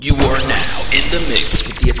You are now in the mix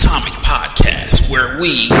with the Atomic Podcast, where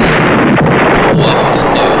we blow up the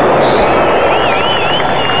news.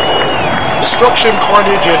 Destruction,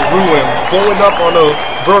 carnage, and ruin, blowing up on a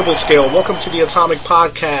verbal scale. Welcome to the Atomic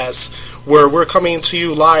Podcast, where we're coming to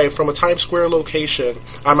you live from a Times Square location.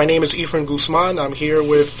 My name is Efren Guzman. I'm here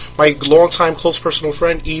with my longtime close personal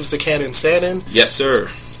friend, Yves the Cannon Sanon. Yes, sir.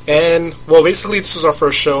 And, well, basically, this is our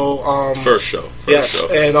first show. First show.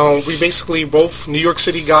 And we basically both New York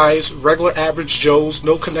City guys, regular average Joes,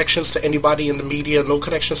 no connections to anybody in the media, no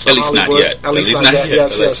connections to Hollywood. At least not yet.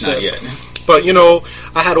 Yes. But, you know,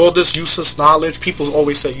 I had all this useless knowledge. People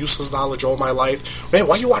always say useless knowledge all my life. Man,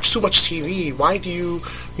 why you watch so much TV? Why do you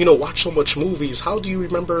watch so much movies? How do you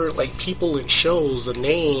remember, like, people and shows, the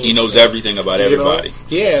names? He knows everything about everybody.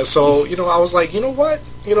 Yeah, so, I was like, you know what?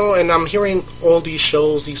 And I'm hearing all these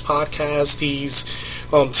shows, these podcasts, these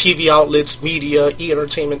TV outlets, media,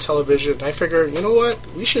 entertainment, television. I figure, you know what?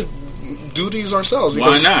 We should do these ourselves.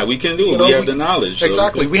 Because, why not? We can do it. We have the knowledge.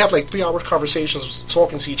 Exactly. So we have like 3-hour conversations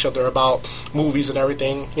talking to each other about movies and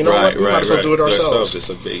everything. You know what? We might as well do it ourselves.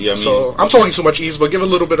 So I'm talking too much, Yves, but give a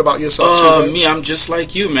little bit about yourself. Me, I'm just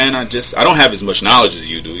like you, man. I don't have as much knowledge as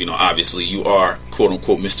you do. Obviously you are quote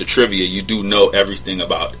unquote Mr. Trivia. You do know everything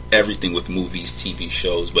about everything with movies, TV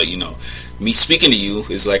shows, but me speaking to you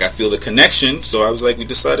is like I feel the connection. So I was like, we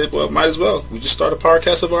decided, well, might as well. We just start a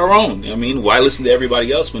podcast of our own. Why listen to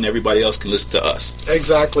everybody else when everybody else can listen to us?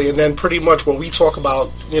 Exactly. And then pretty much what we talk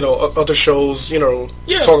about, other shows,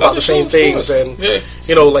 talk about the same things, and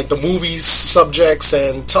like the movies subjects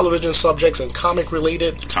and television subjects and comic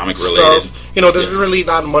related stuff. There's really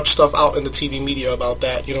not much stuff out in the TV media about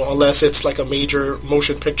that, unless it's like a major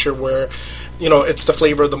motion picture where it's the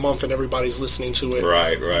flavor of the month and everybody's listening to it.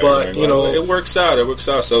 Right. But it works out.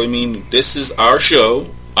 So this is our show,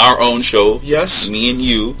 our own show. Yes, me and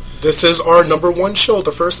you. This is our number one show,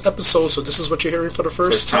 the first episode. So this is what you're hearing for the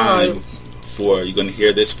first time. You're going to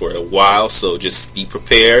hear this for a while. So just be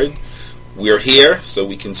prepared. We're here, so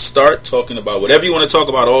we can start talking about whatever you want to talk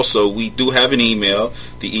about. Also, we do have an email.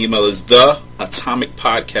 The email is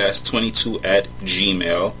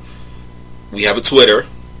theatomicpodcast22@gmail. We have a Twitter.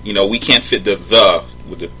 We can't fit the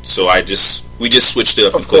with it, so we just switched it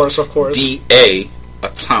up. Of course. DA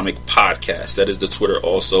Atomic Podcast. That is the Twitter.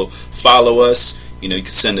 Also, follow us. You can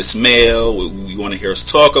send us mail. You want to hear us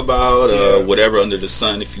talk about whatever under the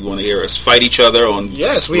sun. If you want to hear us fight each other on,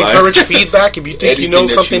 yes, we encourage feedback. If you think you know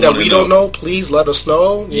something that we don't know, please let us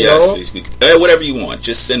know. Whatever you want,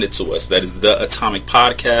 just send it to us. That is the Atomic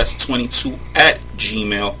Podcast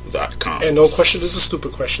 22@gmail.com. And no question is a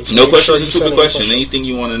stupid question. So no question is a stupid question. Anything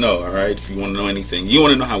you want to know, all right? If you want to know anything, you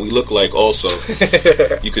want to know how we look like, also,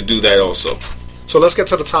 you could do that also. So let's get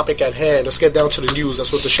to the topic at hand. Let's get down to the news.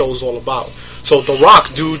 That's what the show is all about. So The Rock,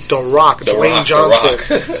 Dwayne Johnson,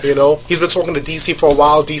 he's been talking to DC for a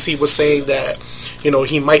while. DC was saying that,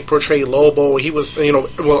 he might portray Lobo. He was,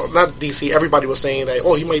 well, not DC. Everybody was saying that,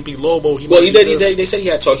 he might be Lobo. They said he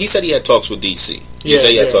had talks. He said he had talks with DC. He said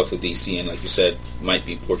he had talks with DC, and like you said, might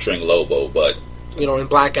be portraying Lobo, but in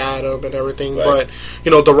Black Adam and everything. Right.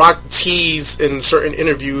 But, The Rock teased in certain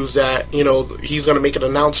interviews that, he's going to make an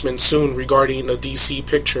announcement soon regarding the DC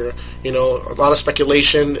picture. A lot of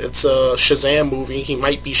speculation. It's a Shazam movie. He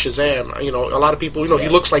might be Shazam. A lot of people, he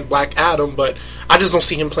looks like Black Adam, but I just don't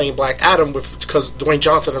see him playing Black Adam because Dwayne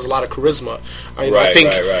Johnson has a lot of charisma. I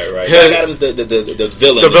think Black Adam's the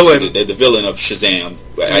villain. The villain of Shazam,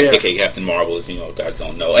 aka Captain Marvel, if guys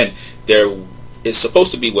don't know. And there is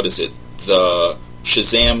supposed to be, what is it? The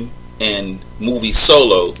Shazam and movie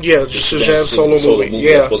Solo. Yeah, Shazam solo movie.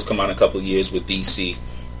 That's supposed to come out in a couple of years with DC,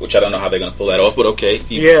 which I don't know how they're going to pull that off, but okay.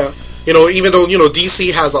 Even though,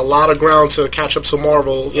 DC has a lot of ground to catch up to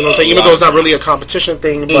Marvel, even though it's not really a competition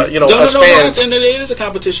thing, but, as fans. And it is a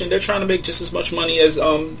competition. They're trying to make just as much money as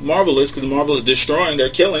Marvel is, because Marvel is destroying,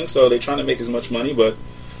 they're killing, so they're trying to make as much money, but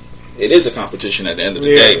it is a competition at the end of the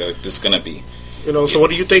day. It's going to be. So what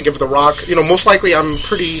do you think if The Rock, most likely I'm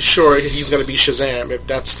pretty sure he's going to be Shazam, if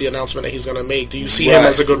that's the announcement that he's going to make. Do you see him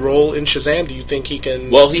as a good role in Shazam? Do you think he can...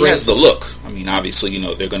 Well, he has the look. Obviously,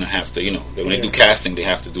 they're going to have to, when they do casting, they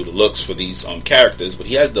have to do the looks for these characters, but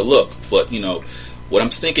he has the look. But, what I'm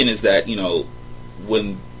thinking is that,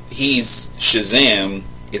 when he's Shazam,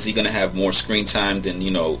 is he going to have more screen time than,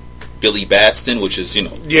 Billy Batson, which is,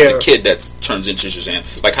 the kid that turns into Shazam?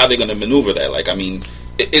 Like, how are they going to maneuver that?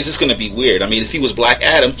 It's just going to be weird. If he was Black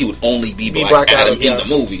Adam, he would only be Black Adam in the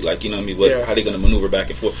movie. How are they going to maneuver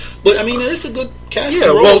back and forth? But, it's a good cast.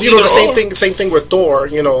 Yeah, well, the same thing with Thor.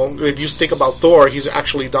 If you think about Thor, he's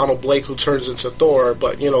actually Donald Blake who turns into Thor.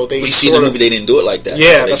 But they. But you see in the movie, they didn't do it like that.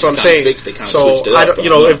 Yeah, that's what I'm saying. They kind of switched it up.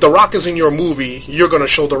 If The Rock is in your movie, you're going to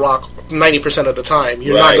show The Rock 90% of the time.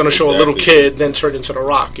 You're not going to show a little kid then turn into The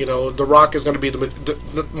Rock. The Rock is going to be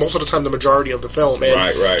most of the time the majority of the film. And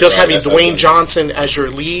having Dwayne Johnson as your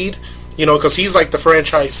lead. Because he's like the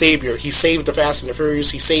franchise savior. He saved the Fast and the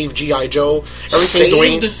Furious. He saved G.I. Joe.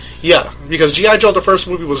 Yeah, because G.I. Joe, the first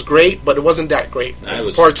movie was great, but it wasn't that great.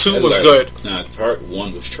 Part 2 was good. Nah, Part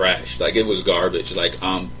 1 was trash. Like, it was garbage. Like,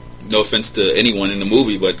 no offense to anyone in the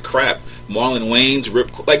movie, but crap. Marlon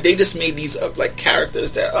Wayans, like, they just made these up, like,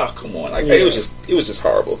 characters that, come on. Like, it was just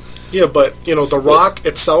horrible. Yeah, but, The Rock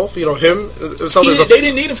itself, him... they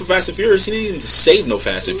didn't need him for Fast and Furious. He didn't even save no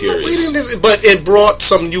Fast and Furious. But it brought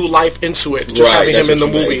some new life into it, just having him in the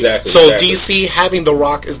movie. Exactly. DC having The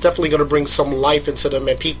Rock is definitely going to bring some life into them,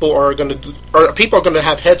 and people are going to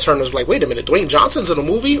have head turners like, wait a minute, Dwayne Johnson's in a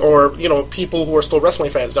movie? Or, people who are still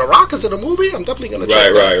wrestling fans, The Rock is in a movie? I'm definitely going to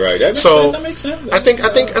check that. Right. That makes sense. I think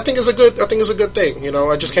it's a good thing.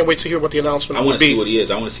 I just can't wait to hear what the announcement will be. I want to see what he is.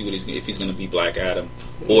 I want to see if he's going to be Black Adam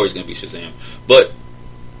or he's going to be Shazam. But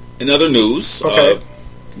in other news,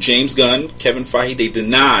 James Gunn, Kevin Feige, they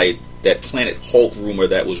denied that Planet Hulk rumor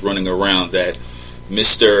that was running around that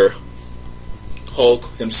Mr. Hulk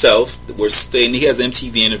himself was saying, he has an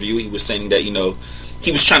MTV interview. He was saying that he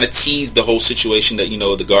was trying to tease the whole situation that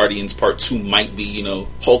the Guardians Part 2 might be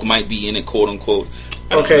Hulk might be in it, quote unquote.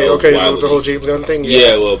 The whole James Gunn thing.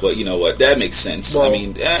 Yeah, well, but you know what? That makes sense. Well, I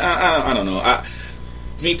mean, I don't know.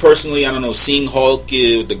 Me personally, I don't know. Seeing Hulk,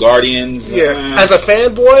 the Guardians. Yeah, as a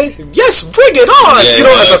fanboy, yes, bring it on. Yeah,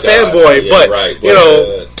 as a fanboy,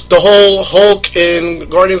 the whole Hulk in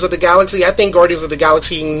Guardians of the Galaxy, I think Guardians of the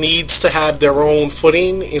Galaxy needs to have their own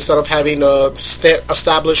footing instead of having a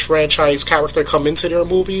established franchise character come into their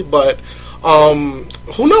movie. But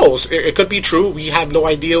who knows? It could be true. We have no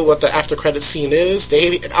idea what the after credit scene is. They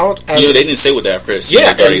didn't say what the after credit scene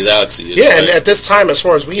of Guardians of the Galaxy is. Yeah, and at this time, as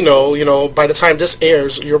far as we know, by the time this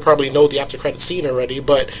airs, you'll probably know the after credit scene already.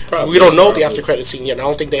 But we don't know the after credit scene yet. I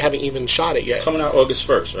don't think they haven't even shot it yet. Coming out August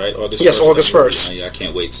 1st, right? August 1st. Yeah, I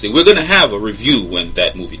can't wait to see. We're gonna have a review when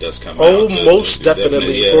that movie does come out. Oh, most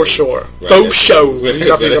definitely, for sure. Right, for sure. We're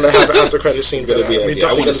definitely gonna have an after credit scene. I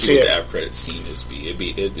want to see what the after credit scene is.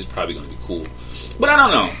 It's probably gonna be cool. But I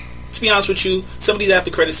don't know. To be honest with you, some of these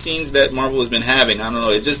after credit scenes that Marvel has been having, I don't know.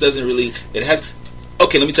 It just doesn't really. It has.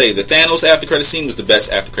 Okay, let me tell you, the Thanos after credit scene was the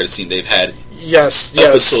best after credit scene they've had. Yes.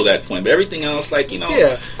 Up until that point, but everything else,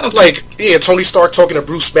 Tony Stark talking to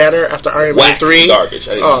Bruce Banner after Iron Man 3, garbage.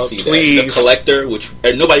 I didn't see that. The Collector, which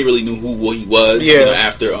nobody really knew who he was. Yeah.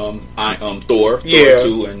 After Thor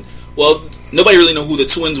 2, and nobody really knew who the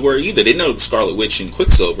twins were either. They didn't know Scarlet Witch and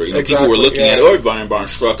Quicksilver. People were looking at it, or Brian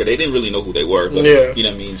Strucker. They didn't really know who they were. But, you know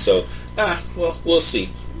what I mean? So, we'll see.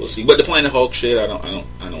 We'll see. But the Planet Hulk shit, I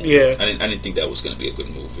didn't think that was going to be a good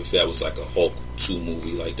move. If that was like a Hulk 2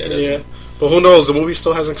 movie like that. Yeah. But who knows? The movie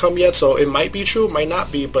still hasn't come yet, so it might be true, it might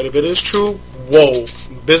not be. But if it is true, whoa,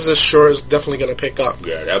 business sure is definitely going to pick up.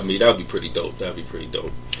 Yeah, that'd be pretty dope.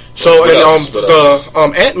 So,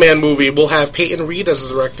 the Ant-Man movie will have Peyton Reed as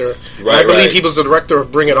the director. Right, I believe he was the director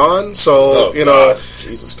of Bring It On. So, God.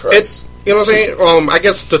 Jesus Christ. You know what I'm saying? I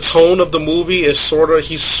guess the tone of the movie is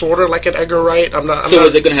he's sort of like an Edgar Wright. Are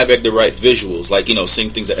they going to have Edgar Wright visuals? Like, seeing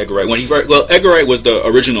things that Edgar Wright... Edgar Wright was the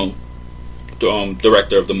original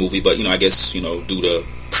director of the movie, but, I guess, due to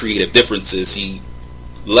creative differences, he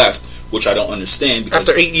left, which I don't understand. Because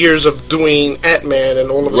after 8 years of doing Ant-Man,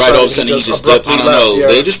 and all of a sudden he just abruptly left. I don't know. Yeah.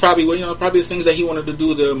 They just probably the things that he wanted to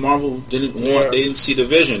do, the Marvel didn't want. Yeah. They didn't see the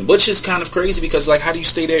vision, which is kind of crazy because, like, how do you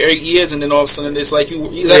stay there 8 years and then all of a sudden it's like you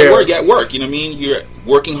at work, you know what I mean? You're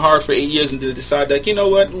working hard for 8 years and then decide, like, you know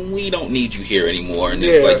what, we don't need you here anymore, and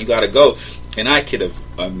it's like you got to go. And I could have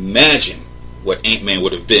imagined what Ant-Man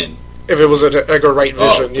would have been. If it was an Edgar Wright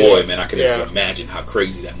vision. Oh, boy, man, I could have imagined how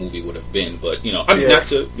crazy that movie would have been. But, not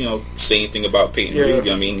to, say anything about Peyton Reed.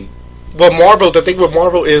 I mean... Well, the thing with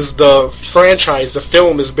Marvel is the franchise, the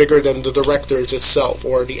film is bigger than the directors itself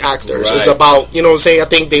or the actors. Right. It's about, you know what I'm saying? I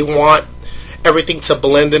think they want everything to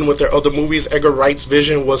blend in with their other movies. Edgar Wright's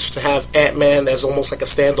vision was to have Ant-Man as almost like a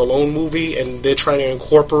standalone movie, and they're trying to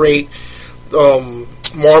incorporate...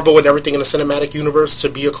 Marvel and everything in the cinematic universe to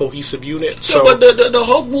be a cohesive unit. So, but the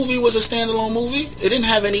Hulk movie was a standalone movie. It didn't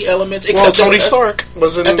have any elements. Except Tony Stark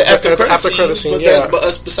was in the after credit scene. But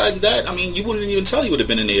besides that, I mean, you wouldn't even tell he would have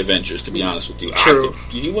been in the Avengers. To be honest with you, true.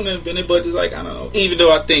 He wouldn't have been it. But it's like, I don't know. Even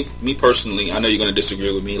though I think, me personally, I know you're going to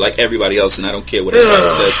disagree with me, like everybody else, and I don't care what anybody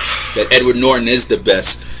says, that Edward Norton is the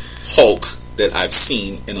best Hulk that I've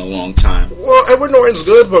seen in a long time. Well, Edward Norton's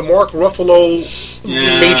good, but Mark Ruffalo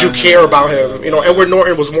made you care about him. Edward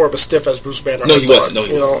Norton was more of a stiff as Bruce Banner. No, he wasn't. No,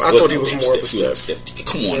 he wasn't. I thought he was more of a stiff.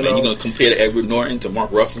 Come on, man. You're going to compare Edward Norton to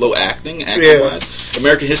Mark Ruffalo acting-wise?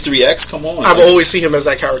 American History X? Come on. I've always seen him as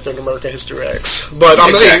that character in American History X. But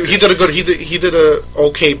I'm saying he did a good, he did a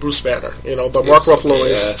okay Bruce Banner, But Mark Ruffalo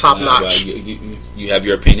is top-notch. You have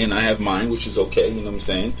your opinion, I have mine, which is okay, you know what I'm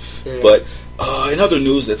saying? Yeah. But in other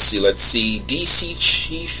news, let's see. DC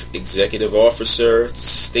Chief Executive Officer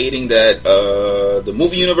stating that the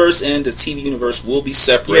movie universe and the TV universe will be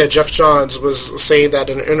separate. Yeah, Jeff Johns was saying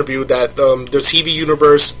that in an interview that the TV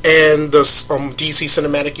universe and the DC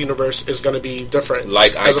Cinematic Universe is going to be different.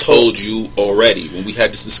 Like I told you already when we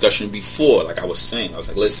had this discussion before, like I was saying, I was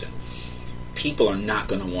like, listen, people are not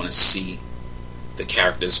going to want to see the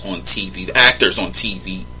characters on TV, the actors on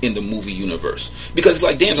TV in the movie universe. Because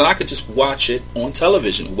like, damn, I could just watch it on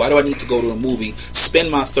television. Why do I need to go to a movie,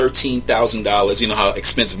 spend my $13,000, you know how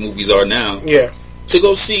expensive movies are now, to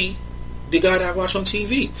go see the guy that I watch on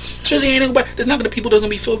TV? Especially there's not going to be people that are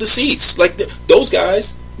going to be filled the seats. Like those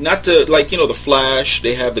guys, not to, The Flash,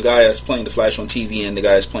 they have the guy that's playing the Flash on TV and the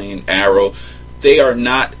guy that's playing Arrow. They are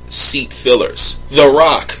not seat fillers. The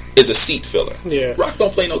Rock is a seat filler. Yeah. Rock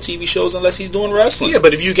don't play no TV shows unless he's doing wrestling. Yeah,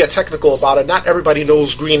 but if you get technical about it, not everybody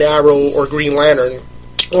knows Green Arrow or Green Lantern.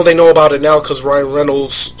 Well, they know about it now because Ryan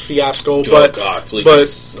Reynolds' fiasco. Oh, God,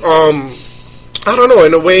 please. But, I don't know.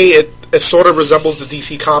 In a way, it sort of resembles the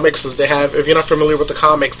DC Comics, as they have, if you're not familiar with the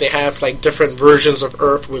comics, they have like different versions of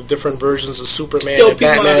Earth with different versions of Superman and people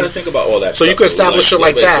Batman. Are not going to think about all that so stuff. You can establish it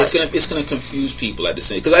like that. It's going to confuse people at the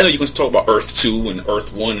same, because I know you can talk about Earth 2 and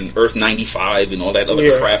Earth 1 and Earth 95 and all that other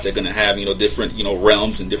crap they're going to have, different,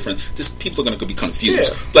 realms and different, just people are going to be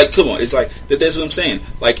confused. Yeah. Like, come on, it's like, that's what I'm saying.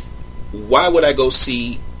 Like, why would I go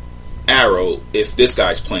see Arrow if this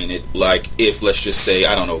guy's playing it? Like, if, let's just say,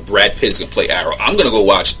 I don't know, Brad Pitt is going to play Arrow, I'm going to go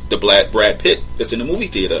watch the Brad Pitt that's in the movie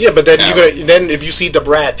theater. Yeah, but then then if you see the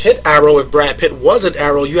Brad Pitt Arrow, if Brad Pitt wasn't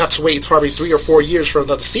Arrow, you have to wait probably 3 or 4 years for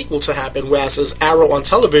another sequel to happen, whereas as Arrow on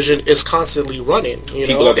television is constantly running.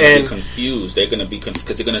 People are going to be confused. They're going to be confused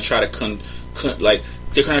because they're going to try to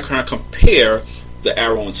they're going to kind of compare the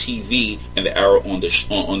Arrow on TV and the Arrow on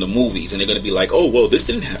the movies, and they're going to be like, oh, well, this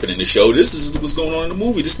didn't happen in the show, this is what's going on in the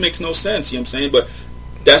movie, this makes no sense, you know what I'm saying? But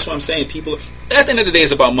that's what I'm saying. People, at the end of the day,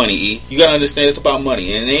 it's about money, E. You got to understand it's about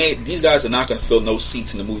money, and these guys are not going to fill no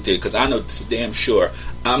seats in the movie theater, because I know for damn sure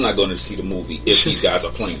I'm not going to see the movie if these guys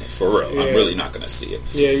are playing it, for real. Yeah. I'm really not going to see it.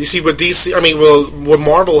 Yeah, you see what DC, what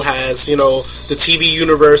Marvel has, the TV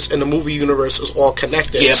universe and the movie universe is all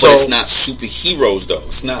connected. Yeah, but it's not superheroes, though.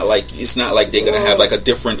 It's not like they're going to have like a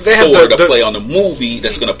different Thor to play on the movie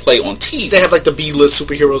that's going to play on TV. They have like the B-list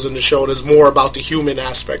superheroes in the show, and it's more about the human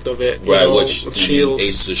aspect of it. Right, which Shield.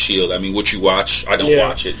 Agents of Shield. I mean, what you watch, I don't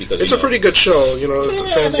watch it because it's a pretty good show.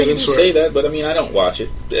 Fans get into it. Say that, but I mean, I don't watch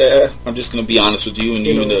it. I'm just going to be honest with you, and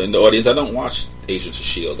you in the audience, I don't watch Agents of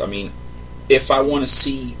Shield. I mean, if I want to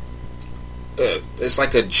see, it's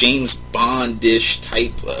like a James Bond-ish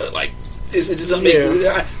type, it doesn't make.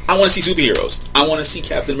 I want to see superheroes. I want to see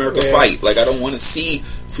Captain America fight. Like, I don't want to see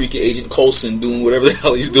freaking Agent Coulson doing whatever the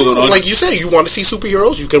hell he's doing. Like you say, you want to see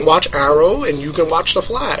superheroes, you can watch Arrow and you can watch The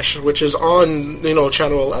Flash, which is on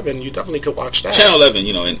Channel 11. You definitely could watch that. Channel 11,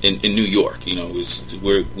 in New York, is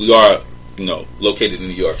we are. Located in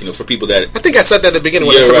New York. For people that I think I said that at the beginning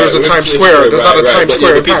when I said there's a Times Square. There's not a Times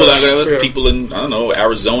Square in Paris. People in I don't know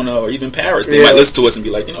Arizona or even Paris, they might listen to us and be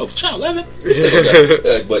like, Channel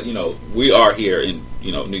 11. But we are here in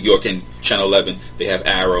New York, and Channel 11. They have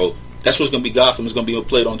Arrow. That's what's going to be. Gotham is going to be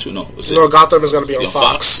played on too. No, Gotham is going to be on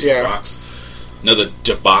Fox. Yeah. Fox. Another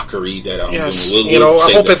debauchery that I don't know.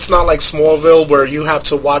 I hope it's not like Smallville where you have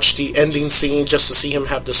to watch the ending scene just to see him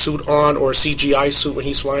have the suit on, or a CGI suit when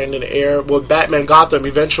he's flying in the air. With Batman Gotham,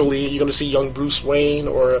 eventually you're going to see young Bruce Wayne,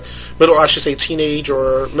 or teenage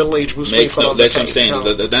or middle-aged Bruce Wayne. That's what I'm saying. Not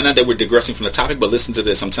that we're digressing from the topic, but listen to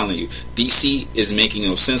this. I'm telling you, DC is making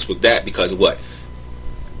no sense with that, because what?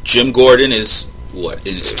 Jim Gordon is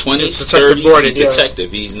in his 20s, 30s. He's detective.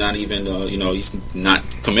 He's not even he's not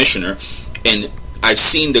commissioner. And I've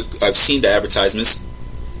seen the advertisements.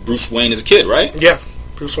 Bruce Wayne is a kid, right? Yeah,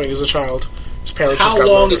 Bruce Wayne is a child. His parents. How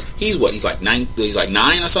long is he's? What, he's like 9? He's like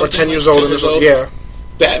 9 or something. Or 10 years old. Yeah.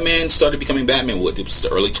 Batman started becoming Batman. What? It was the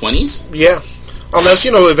early 20s. Yeah. Unless,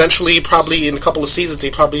 eventually, probably in a couple of seasons, they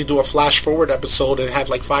probably do a flash forward episode and have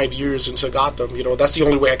like 5 years into Gotham. That's the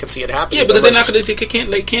only way I can see it happening. Yeah, because they're not going to.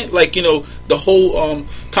 They can't. The whole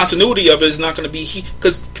continuity of it is not going to be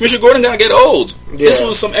because Commissioner Gordon gotta get old. This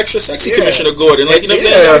one's some extra sexy Commissioner Gordon, like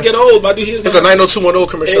gotta get old. My dude, it's a 90210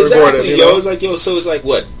 Commissioner Gordon. So it's like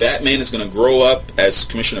what Batman is going to grow up as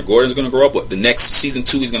Commissioner Gordon is going to grow up. What the next season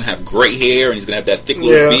 2 he's going to have gray hair and he's going to have that thick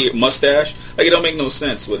little beard, mustache. Like it don't make no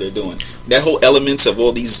sense what they're doing. That whole elements of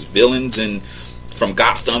all these villains and from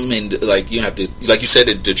Gotham and like you have to like you said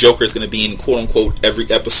the Joker is going to be in quote unquote every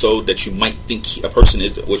episode that you might think a person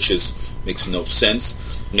is, which is makes no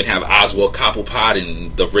sense. You're going to have Oswald Cobblepot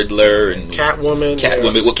and the Riddler and Catwoman.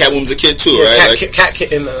 Well, Catwoman's a kid too, right? Cat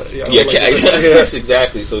in the Yes,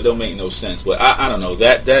 exactly. So it don't make no sense. But I don't know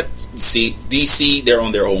that see DC they're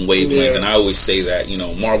on their own wavelength, and I always say that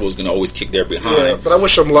Marvel's going to always kick their behind. Yeah, but I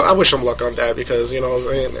wish them luck on that because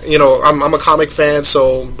I'm a comic fan,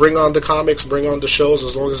 so bring on the comics, bring on the shows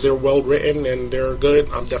as long as they're well written and they're good.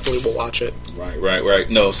 I'm definitely will watch it. Right.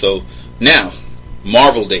 No, so now.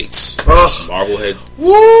 Marvel dates. Marvel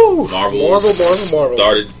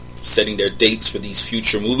started setting their dates for these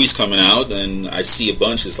future movies coming out, and I see a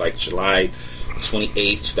bunch. It's like July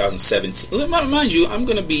 28th, 2017. Mind you, I'm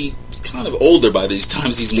going to be kind of older by these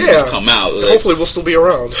times these movies come out. Like, hopefully we'll still be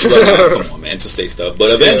around. Come on, man, to say stuff.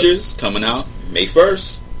 But Avengers coming out May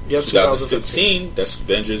 1st, 2015. That's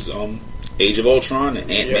Avengers Age of Ultron, and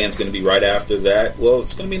Ant-Man's going to be right after that. Well,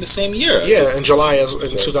 it's going to be in the same year. In July in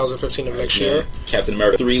 2015 of next year. Captain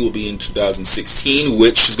America 3 will be in 2016,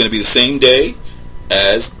 which is going to be the same day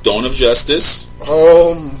as Dawn of Justice.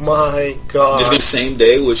 Oh my God. It's the same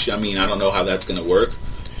day, which, I don't know how that's going to work.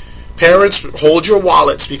 Parents, hold your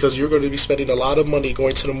wallets because you're going to be spending a lot of money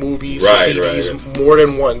going to the movies to see these more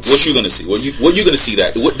than once. What you going to see? What you going to see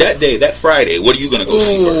that day, that Friday? What are you going to go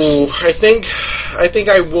see first? I think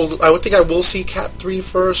I will see Cap 3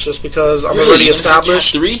 first, just because I'm already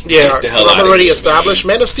established. Cap 3? Yeah, I'm already established.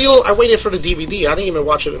 Man of Steel, I waited for the DVD. I didn't even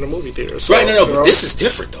watch it in the movie theater. So, but this is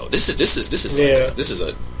different though. This is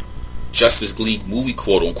a Justice League movie,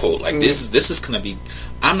 quote unquote. Like this is going to be.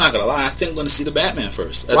 I'm not going to lie. I think I'm going to see the Batman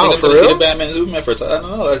first. I think I'm going to see the Batman and Superman first. I don't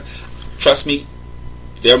know. Trust me,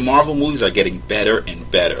 their Marvel movies are getting better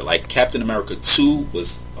and better. Like Captain America 2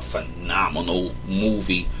 was a phenomenal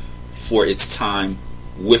movie for its time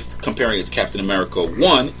with comparing it to Captain America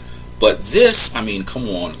 1. But this, come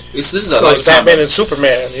on. This is a lifetime. Batman and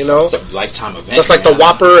Superman, It's a lifetime event. That's like the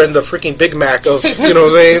Whopper and the freaking Big Mac of,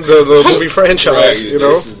 the movie franchise,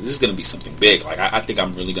 This is going to be something big. Like, I think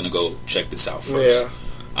I'm really going to go check this out first. Yeah.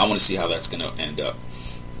 I want to see how that's going to end up.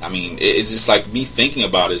 It's just like me thinking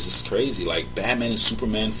about it is just crazy. Like, Batman and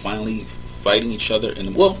Superman finally fighting each other in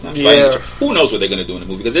the movie. Not fighting each other. Who knows what they're going to do in the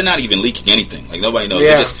movie? Because they're not even leaking anything. Like, nobody knows.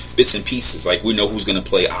 They're just bits and pieces. Like, we know who's going to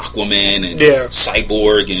play Aquaman and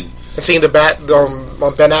Cyborg and seeing the Ben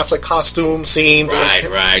Affleck costume,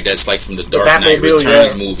 right. That's like from the Dark Knight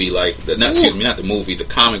Returns movie. Like, not the movie, the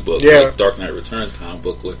comic book. Yeah, like Dark Knight Returns comic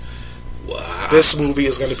book. This movie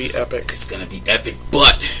is going to be epic. It's going to be epic,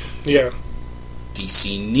 but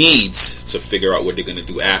DC needs to figure out what they're going to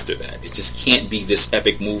do after that. It just can't be this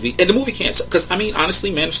epic movie, and the movie can't. Because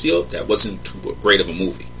honestly, Man of Steel, that wasn't too great of a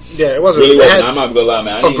movie. Yeah, it wasn't. I'm not gonna lie,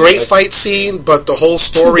 man. A great fight scene, but the whole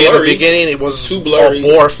story in the beginning, it was too blurry. A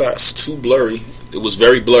bore fest. Too blurry. It was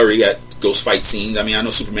very blurry at those fight scenes. I know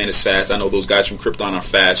Superman is fast. I know those guys from Krypton are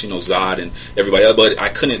fast. Zod and everybody else. But I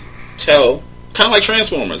couldn't tell. Kind of like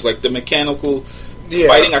Transformers, like the mechanical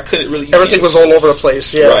fighting. I couldn't really. Everything was all over the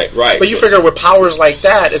place. Yeah, right. But you figure with powers like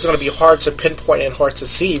that, it's going to be hard to pinpoint and hard to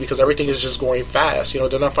see because everything is just going fast.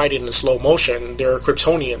 They're not fighting in slow motion. They're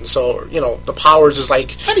Kryptonians, so the powers is like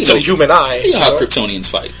to the human eye. How do you know how Kryptonians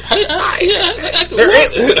fight?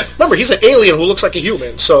 Remember, he's an alien who looks like a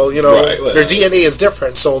human, so their DNA is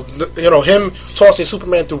different. So him tossing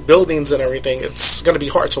Superman through buildings and everything, it's going to be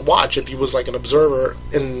hard to watch if he was like an observer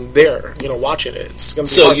in there, watching it. It's going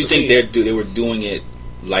to be hard to see. So you think they were doing it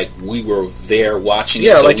like we were there watching it?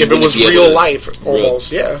 Yeah, so like if it was real life,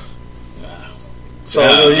 almost. Yeah.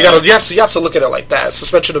 So you have to look at it like that.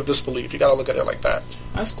 Suspension of disbelief. You got to look at it like that.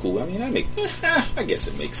 That's cool. I guess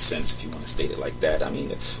it makes sense if you want to state it like that.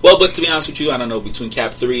 But to be honest with you, I don't know. Between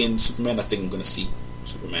Cap 3 and Superman, I think I'm going to see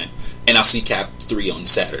Superman, and I'll see Cap 3 on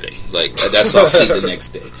Saturday. Like that's what I'll see the next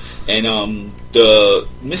day. And the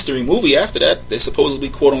mystery movie after that, they supposedly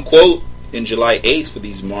quote unquote in July 8th for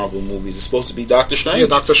these Marvel movies. It's supposed to be Doctor Strange. Yeah,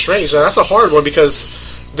 Doctor Strange. Now, that's a hard one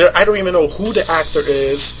because I don't even know who the actor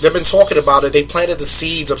is. They've been talking about it. They planted the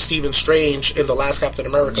seeds of Stephen Strange in the last Captain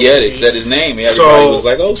America movie. They said his name. Everybody was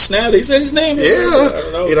like, "Oh snap!" They said his name. Yeah, I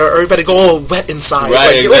don't know. Everybody go all wet inside.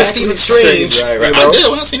 Right, like, exactly. Stephen Strange. Right. I did it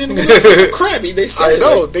when I seen it in the movie. Crabby. They said. I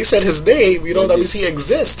know. They said his name. That means he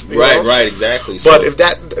exists. Right. Exactly. But if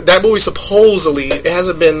that movie supposedly, it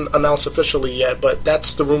hasn't been announced officially yet, but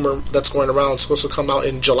that's the rumor that's going around. It's supposed to come out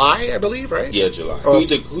in July, I believe, right? Yeah, July. Who do you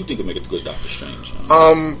think would make a good Doctor Strange?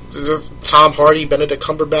 Tom Hardy, Benedict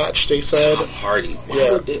Cumberbatch, they said. Tom Hardy.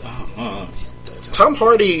 Why would they? Tom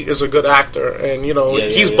Hardy is a good actor, and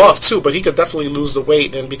he's buff too, but he could definitely lose the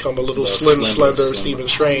weight and become a little slender Stephen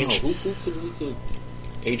Strange. Who could?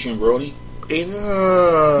 Adrian Brody. The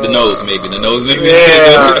nose, maybe.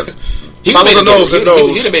 Yeah. He would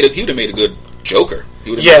have made a good Joker.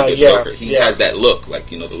 He would have made a good Joker. He has that look,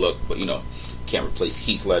 the look, but can't replace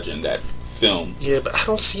Heath Ledger in that film. Yeah, but I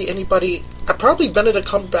don't see anybody. Probably Benedict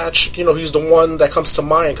Cumberbatch. He's the one that comes to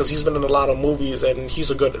mind because he's been in a lot of movies and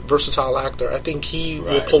he's a good versatile actor. I think he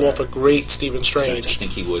will pull off a great Stephen Strange. I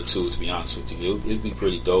think he would too. To be honest with you, it'd be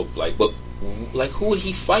pretty dope. But who would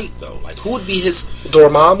he fight though? Who would be his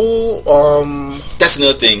Dormammu? That's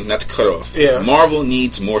another thing. Not to cut off. Yeah. Marvel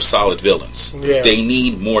needs more solid villains. Yeah. They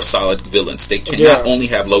need more solid villains. They cannot only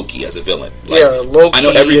have Loki as a villain. Loki. I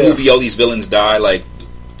know every movie all these villains die.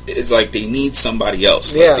 It's like they need somebody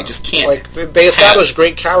else. They just can't. They establish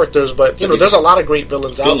great characters, but there's a lot of great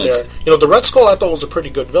villains out there. The Red Skull I thought was a pretty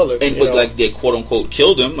good villain. But they quote unquote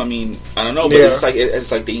killed him. I mean, I don't know, but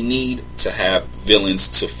it's like they need to have villains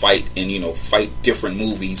to fight and fight different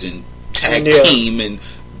movies and tag team and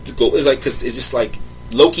go. It's like because it's just like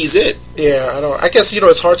Loki's it. Yeah, I know. I guess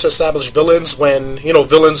it's hard to establish villains when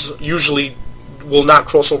villains usually will not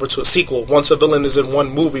cross over to a sequel. Once a villain is in one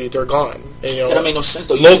movie, they're gone. And, that make no sense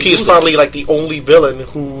though. Loki is probably the only villain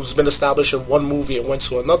who's been established in one movie and went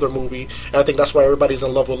to another movie. And I think that's why everybody's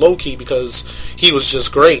in love with Loki because he was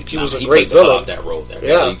just great. He was a great villain.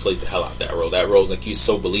 He plays the hell out that role. That role, he's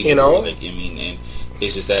so believable. And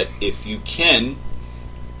it's just that if you can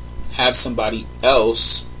have somebody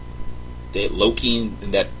else that Loki and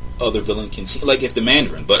that other villain can see, if the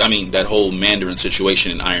Mandarin, but that whole Mandarin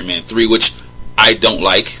situation in Iron Man 3, which I don't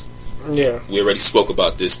like. Yeah. We already spoke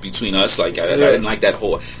about this between us. I didn't like that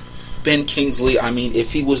whole Ben Kingsley.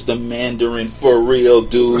 If he was the Mandarin for real,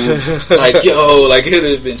 dude, it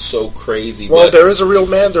would have been so crazy. Well, there is a real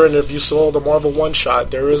Mandarin. If you saw the Marvel one-shot,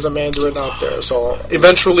 there is a Mandarin out there. So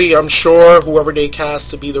eventually, I'm sure whoever they cast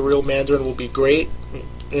to be the real Mandarin will be great.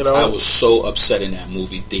 I was so upset in that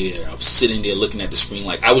movie theater. I was sitting there looking at the screen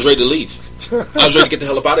I was ready to leave. I was ready to get the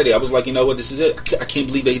hell up out of there. I was like, you know what, this is it. I can't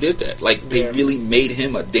believe they did that. They really made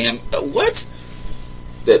him a damn... what?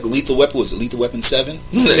 That Lethal Weapon, was it Lethal Weapon 7?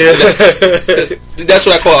 That's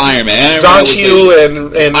what I call Iron Man. Don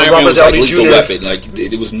Cheadle and Iron Robert Man was Downey Lethal Jr. Weapon.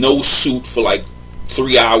 There was no suit for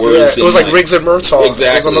 3 hours. Yeah, it was Riggs and Murtaugh.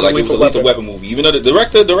 Exactly, it was a Lethal Weapon movie. Even though the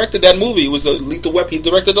director directed that movie, it was the Lethal Weapon. He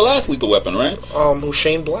directed the last Lethal Weapon, right?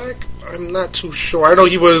 Shane Black? I'm not too sure. I know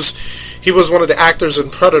he was one of the actors in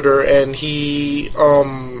Predator, and he,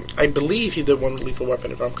 I believe he did one Lethal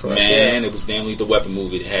Weapon, if I'm correct. Man, it was damn Lethal Weapon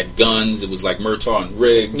movie. It had guns. It was like Murtaugh and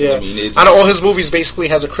Riggs. Yeah. I know all his movies basically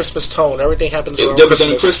has a Christmas tone. Everything happens around Christmas.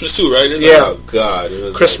 It was Christmas too, right? Yeah. Oh God, it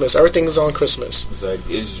was Christmas. Everything's on Christmas.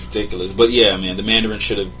 It's ridiculous. But yeah, man, the Mandarin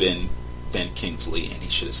should have been Ben Kingsley, and he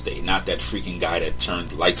should have stayed. Not that freaking guy that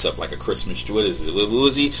turned lights up like a Christmas tree. What is it? What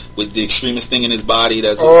was he with the extremist thing in his body?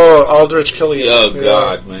 Aldrich Killian. Oh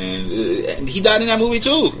God, man, and he died in that movie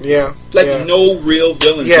too. Yeah, no real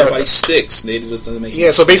villains. Nobody sticks. They just doesn't make.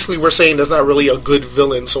 Yeah, so basically, we're saying there's not really a good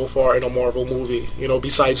villain so far in a Marvel movie.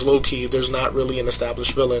 Besides Loki, there's not really an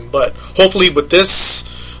established villain. But hopefully, with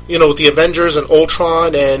this. With the Avengers and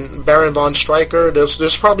Ultron and Baron von Stryker,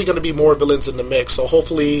 there's probably going to be more villains in the mix. So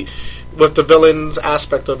hopefully, with the villains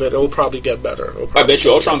aspect of it, it'll probably get better. I bet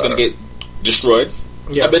you Ultron's going to get destroyed.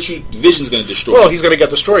 Yeah. I bet you Vision's going to destroy. Well, he's going to get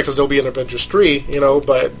destroyed because there'll be an Avengers 3,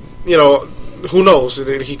 but who knows?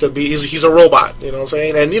 He could be. He's a robot. You know what I'm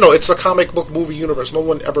saying? And it's a comic book movie universe. No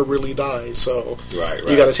one ever really dies, so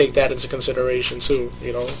you got to take that into consideration too.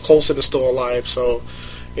 Coulson is still alive, so.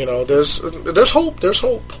 There's hope. There's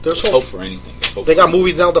hope for anything. They got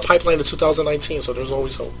movies down the pipeline in 2019, so there's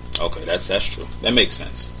always hope. Okay, that's true. That makes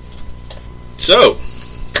sense. So,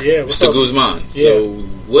 Mr. Guzman. Yeah. So,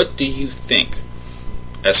 what do you think,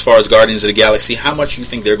 as far as Guardians of the Galaxy? How much you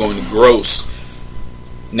think they're going to gross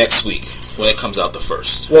next week when it comes out the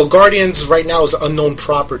first? Well, Guardians right now is an unknown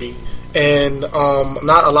property, and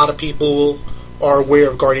not a lot of people are aware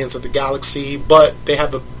of Guardians of the Galaxy, but they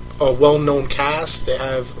have a well-known cast. They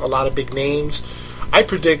have a lot of big names. I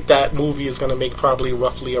predict that movie is going to make probably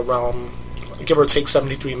roughly around, give or take,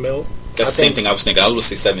 73 mil. That's the same thing I was thinking. I was going to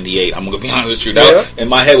say 78. I'm going to be honest with you. That, in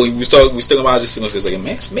my head, when we was talking about it, I was just like,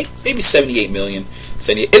 man, maybe 78 million.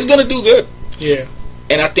 78. It's going to do good. Yeah.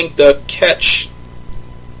 And I think the catch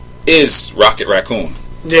is Rocket Raccoon.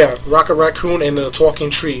 Yeah, Rocket Raccoon and the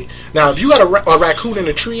talking tree. Now, if you got a raccoon in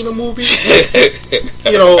a tree in a movie,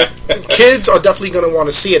 you know, kids are definitely going to want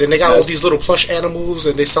to see it. And they got all these little plush animals,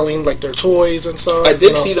 and they're selling, like, their toys and stuff. I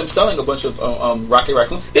did see them selling a bunch of Rocket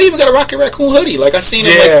Raccoon. They even got a Rocket Raccoon hoodie. Like, I seen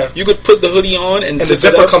them, like, you could put the hoodie on, and the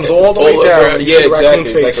zipper comes all the way down. Yeah,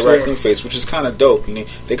 exactly. It's like a raccoon face, which is kind of dope. You know,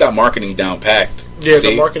 they got marketing down packed. Yeah,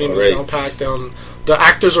 the marketing is down packed. The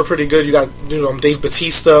actors are pretty good. You got, Dave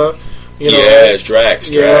Bautista. It's Drax.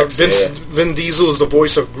 Vin Diesel is the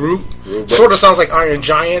voice of Groot. Sort of sounds like Iron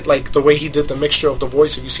Giant, like the way he did the mixture of the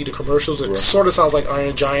voice. If you see the commercials, it sort of sounds like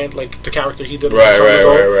Iron Giant, like the character he did a long time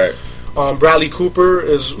ago. Bradley Cooper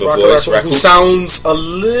is Rocket Raccoon, who sounds a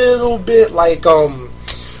little bit like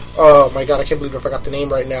oh my god, I can't believe I forgot the name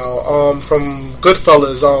right now. From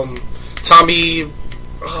Goodfellas, Tommy.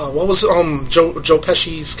 What was Joe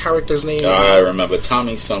Pesci's character's name? I remember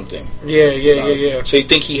Tommy something. Yeah. So you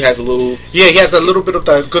think he has a little? Yeah, he has a little bit of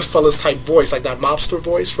that Goodfellas type voice, like that mobster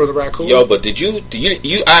voice for the raccoon. Yo, but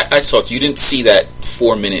I saw you didn't see that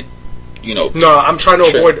 4-minute, No, I'm trying to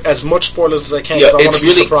avoid as much spoilers as I can. Yeah, I want to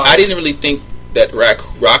be surprised. I didn't really think that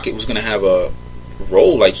Rocket was going to have a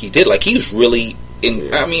role like he did. Like, he was really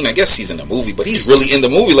I mean, I guess he's in the movie, but he's really in the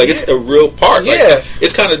movie. Like, it's a real part. Like,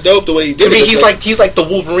 it's kind of dope the way he did it. To me, he's like the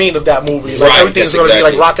Wolverine of that movie. Like, everything's going to be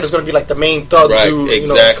like, Rocket is going to be like the main thug dude.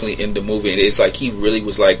 Exactly, in the movie. And it's like, he really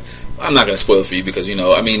was like, I'm not going to spoil it for you because,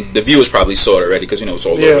 I mean, the viewers probably saw it already because, it's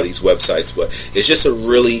all over these websites. But it's just a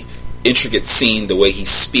really intricate scene, the way he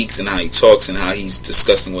speaks and how he talks and how he's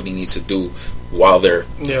discussing what he needs to do while they're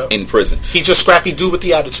in prison. He's just scrappy dude with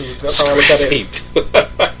the attitude. That's how I look at it.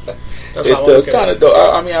 It's kind of dope.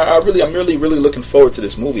 I mean, I'm really looking forward to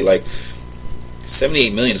this movie. Like,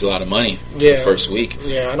 78 million is a lot of money for the first week.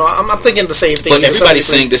 Yeah, I know. I'm thinking the same thing. But everybody's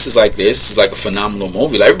saying this is like a phenomenal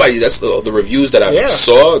movie. Like, everybody, that's the reviews that I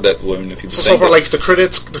saw that when people so far, like the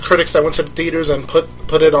critics that went to the theaters and put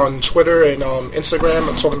it on Twitter and Instagram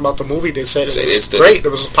and talking about the movie, they said it was great.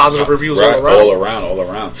 There was positive reviews all around.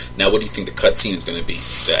 Now, what do you think the cut scene is going to be?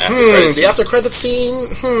 The after credit scene.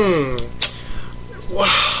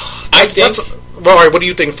 I think. Well, all right, what do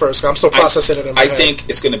you think first? I'm still processing it in my head. I think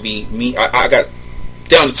it's going to be me. I got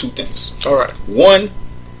down to two things. All right. One,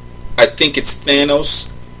 I think it's Thanos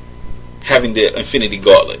having the Infinity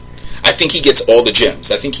Gauntlet. I think he gets all the gems.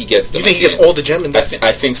 I think he gets them. You think he gets all the gems?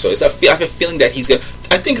 I think so. I have a feeling that he's going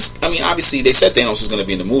to... I mean, obviously, they said Thanos is going to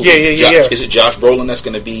be in the movie. Yeah. Is it Josh Brolin that's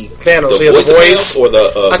going to be Thanos? The voice or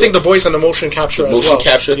the... I think the voice and the motion capture as well. Motion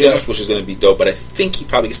capture Thanos, which is going to be dope. But I think he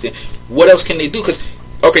probably gets the... What else can they do? Because,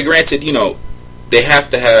 okay, granted, they have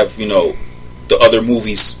to have, the other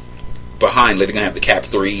movies behind. Like, they're going to have the Cap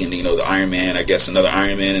 3 and, the Iron Man, I guess, another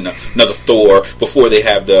Iron Man and another Thor before they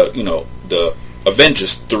have the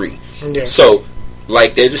Avengers 3. Yeah. So,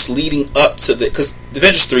 like, they're just leading up to the... Because the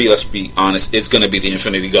Avengers 3, let's be honest, it's going to be the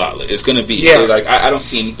Infinity Gauntlet. It's going to be... Yeah. Like, I don't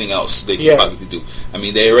see anything else they can possibly do. I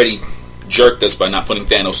mean, they already jerked us by not putting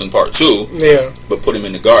Thanos in part 2. Yeah. But put him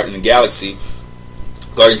in the Galaxy.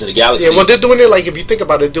 Guardians of the Galaxy. Yeah, well, they're doing it like, if you think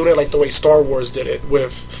about it, doing it like the way Star Wars did it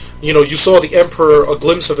with... you saw the Emperor, a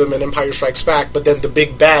glimpse of him in Empire Strikes Back, but then the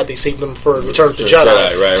big bad, they saved him for Return of the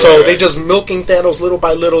Jedi. So they just milking Thanos little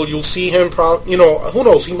by little. You'll see him, who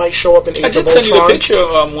knows, he might show up in Age of Ultron. I did send you the picture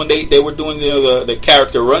when they were doing the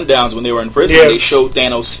character rundowns when they were in prison. Yeah. They showed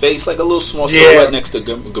Thanos' face, like a little small silhouette next to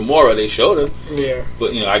Gamora. They showed him. Yeah.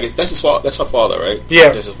 But, I guess that's her father, right?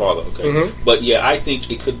 Yeah. That's her father, okay. Mm-hmm. But, yeah, I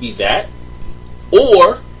think it could be that.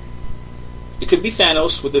 Or it could be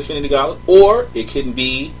Thanos with the Infinity Gauntlet. Or it could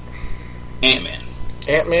be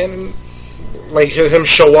Ant-Man, like him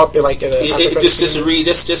show up in like just a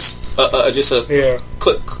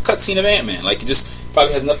cut scene of Ant-Man. Like, it just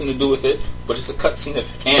probably has nothing to do with it, but it's a cut scene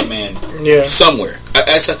of Ant-Man somewhere.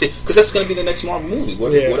 Because that's going to be the next Marvel movie.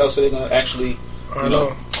 What else are they going to actually? I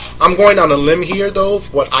know. I'm going on a limb here, though.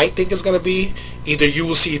 What I think is going to be, either you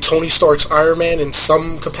will see Tony Stark's Iron Man in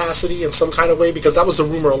some capacity, in some kind of way, because that was the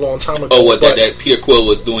rumor a long time ago. Oh, that Peter Quill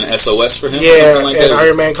was doing SOS for him? Yeah, or something like that?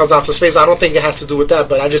 Iron Man comes out to space. I don't think it has to do with that,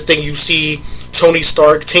 but I just think you see Tony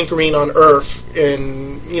Stark tinkering on Earth,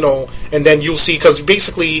 and then you'll see, because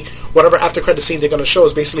basically, whatever after credit scene they're going to show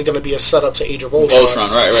is basically going to be a setup to Age of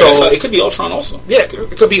Ultron. Right. So it could be Ultron also. Yeah,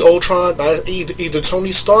 it could be Ultron, either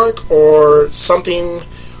Tony Stark or something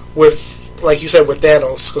with, like you said, with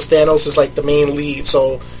Thanos, because Thanos is like the main lead.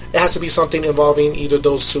 So it has to be something involving either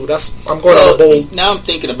those two. I'm going on a bold. Now I'm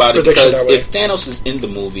thinking about it because if Thanos is in the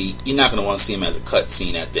movie, you're not going to want to see him as a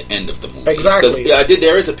cutscene at the end of the movie. Exactly.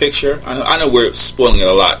 There is a picture. I know we're spoiling it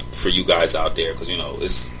a lot for you guys out there because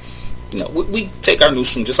it's. We take our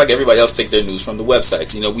news from just like everybody else takes their news from the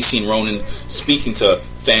websites. We seen Ronan speaking to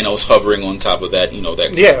Thanos hovering on top of that.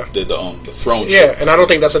 The throne. Yeah, and I don't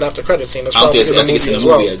think that's an after credit scene. That's I think it's in the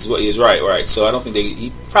movie as well. He's right. So I don't think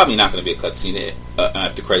he's probably not going to be a cut scene,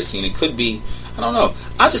 after credit scene. It could be. I don't know.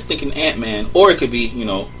 I'm just thinking Ant-Man, or it could be.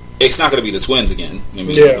 It's not going to be the twins again.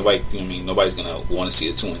 Nobody's going to want to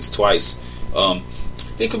see the twins twice.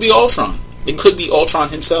 It could be Ultron. It could be Ultron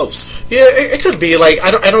himself. Yeah, it could be. Like, I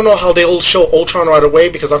don't know how they'll show Ultron right away,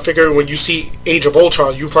 because I figure when you see Age of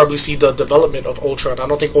Ultron, you probably see the development of Ultron. I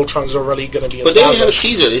don't think Ultron's already going to be established. But they didn't have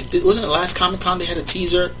a teaser. Wasn't it last Comic-Con they had a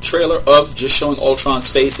teaser trailer of just showing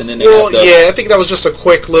Ultron's face, and then they I think that was just a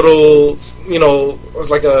quick little,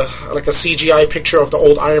 like a CGI picture of the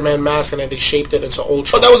old Iron Man mask, and then they shaped it into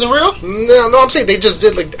Ultron. Oh, that wasn't real? No, I'm saying they just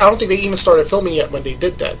did, I don't think they even started filming yet when they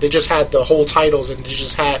did that. They just had the whole titles, and they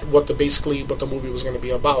just had what the movie was going to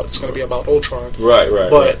be about. It's going to be about Ultron. Right.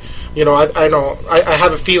 But, I know, I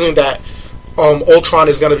have a feeling that Ultron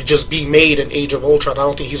is going to just be made in Age of Ultron. I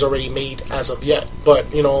don't think he's already made as of yet. But,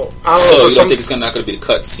 I don't know. So you don't think it's not going to be the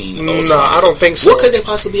cut scene? No, I don't think so. What could they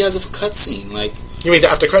possibly be as of a cut scene? Like, you mean the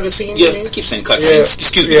after credit scene? Yeah, I keep saying cut scenes.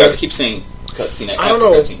 Excuse me, guys. I keep saying cut scene. I don't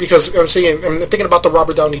know, because I'm thinking about the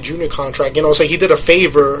Robert Downey Jr. contract. So he did a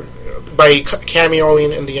favor by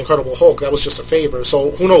cameoing in the Incredible Hulk. That was just a favor.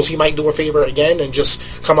 So who knows? He might do a favor again and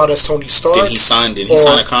just come out as Tony Stark. Did he sign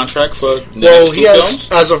a contract for the next two films?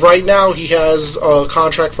 As of right now, he has a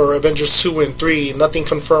contract for Avengers 2 and 3. Nothing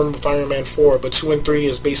confirmed with Iron Man 4, but 2 and 3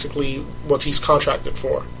 is basically what he's contracted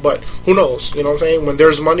for. But who knows? You know what I'm saying? When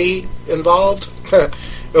there's money involved,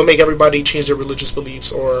 it'll make everybody change their religious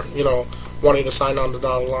beliefs, or wanting to sign on the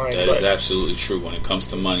dotted line. That is absolutely true. When it comes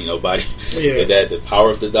to money, nobody the power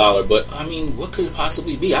of the dollar. But what could it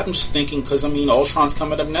possibly be? I'm just thinking because Ultron's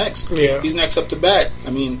coming up next. Yeah, he's next up to bat.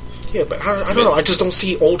 Yeah, but I don't know. I just don't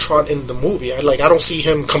see Ultron in the movie. I don't see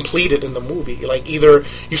him completed in the movie. Like, either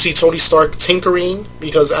you see Tony Stark tinkering,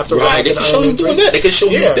 because after they can show him doing that. They can show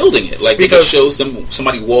him building it. Like, because it shows them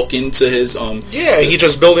somebody walk into his he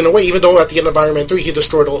just building away. Even though at the end of Iron Man 3 he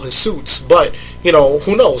destroyed all his suits, but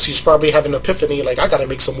who knows? He's probably having an epiphany. Like, I got to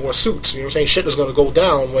make some more suits. You know what I'm saying? Shit is going to go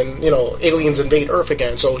down when aliens invade Earth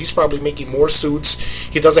again. So he's probably making more suits.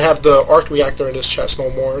 He doesn't have the arc reactor in his chest no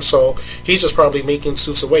more. So he's just probably making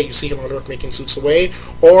suits away. You see him on Earth making suits away,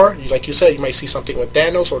 or like you said, you might see something with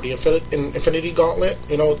Thanos or the Infinity Gauntlet,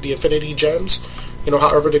 the Infinity Gems,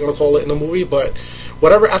 however they're going to call it in the movie. But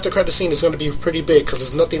whatever after credit scene is going to be pretty big, because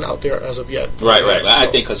there's nothing out there as of yet. Right. I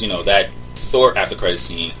think because that Thor after credit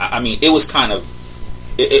scene, it was kind of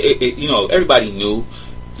everybody knew.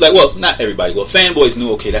 Like, well, not everybody. Well, fanboys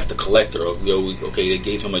knew. Okay, that's the collector of. Okay, they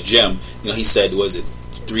gave him a gem. He said, was it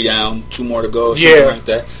 3 down, 2 more to go, or something like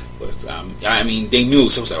that. They knew,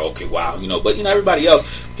 so it was like, okay, wow, But everybody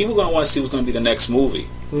else, people are going to want to see what's going to be the next movie.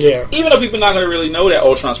 Yeah. Even though people are not going to really know that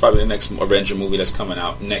Ultron's probably the next Avenger movie that's coming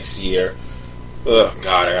out next year. Oh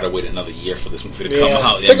God, I gotta wait another year for this movie to come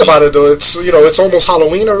out. Think about it though. It's it's almost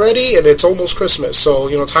Halloween already, and it's almost Christmas. So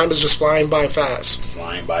time is just flying by fast.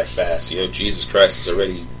 Jesus Christ, it's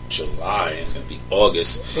already July, and it's gonna be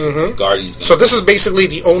August. Mm-hmm. Guardians. So this is basically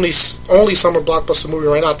the only summer blockbuster movie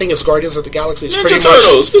right now. I think it's Guardians of the Galaxy. It's Ninja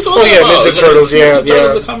Turtles. Ninja Turtles. Ninja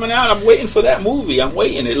Turtles are coming out. I'm waiting for that movie. I'm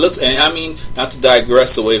waiting. It looks, and not to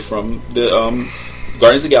digress away from the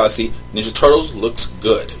Guardians of the Galaxy, Ninja Turtles looks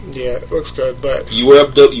good. Yeah, it looks good, but you were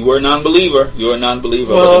a non-believer. You were a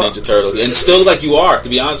non-believer of the Ninja Turtles, and still like you are, to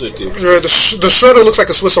be honest with you. The Shredder looks like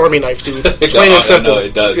a Swiss Army knife, dude. Plain and simple.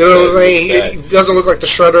 It does. You know what I'm saying? It doesn't look like the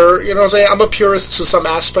Shredder. You know what I'm saying? I'm a purist to some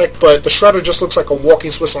aspect, but the Shredder just looks like a walking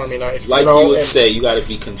Swiss Army knife. Like you would say, you got to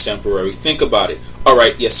be contemporary. Think about it. All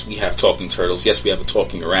right, yes, we have talking turtles. Yes, we have a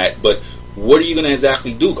talking rat, but what are you going to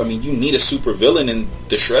exactly do? You need a super villain, and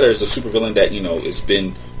the Shredder is a super villain that has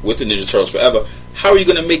been with the Ninja Turtles forever. How are you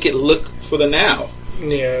going to make it look for the now?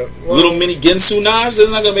 Yeah, little mini Ginsu knives is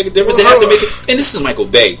not going to make a difference. They have to make it, and this is Michael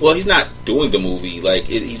Bay. Well, he's not doing the movie;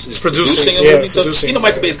 he's producing a movie. So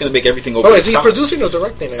Michael Bay is going to make everything over. Oh, is he producing or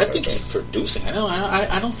directing it? I think he's producing. I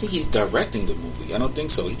don't think he's directing the movie. I don't think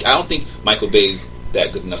so. I don't think Michael Bay's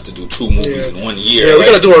that good enough to do 2 movies in 1 year. Yeah, we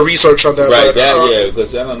got to do a research on that. Right,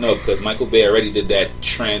 because I don't know, because Michael Bay already did that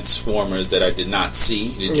Transformers that I did not see.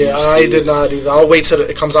 I did not either. I'll wait till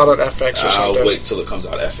it comes out on FX or something. I'll wait till it comes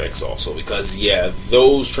out FX also, because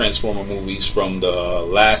those Transformer movies from the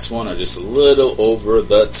last one are just a little over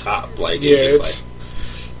the top. Like, it's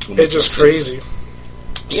just crazy.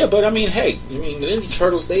 Yeah, but I mean, hey, the Ninja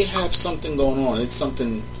Turtles, they have something going on. It's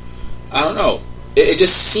something, I don't know. It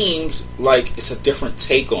just seems like it's a different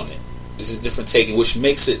take on it. It's a different take, which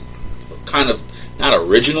makes it kind of not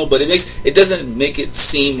original, but it doesn't make it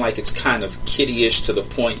seem like it's kind of kiddie-ish to the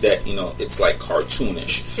point that, it's like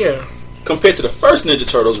cartoonish. Yeah. Compared to the first Ninja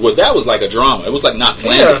Turtles, where that was like a drama. It was like not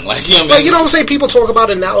landing. Like, you know what I'm saying? People talk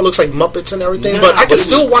about it now. It looks like Muppets and everything. But I can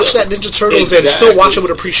still watch that Ninja Turtles and still watch it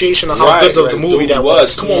with appreciation of how good the movie that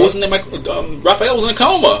was. Come on, wasn't there Raphael was in a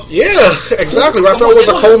coma? Yeah, exactly. Raphael was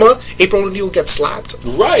in a coma. April O'Neil gets slapped.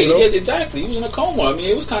 Right, yeah, exactly. He was in a coma. I mean,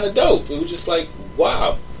 it was kind of dope. It was just like,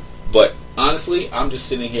 wow. But honestly, I'm just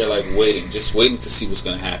sitting here like waiting to see what's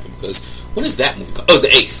going to happen, because when is that movie? Oh, it's the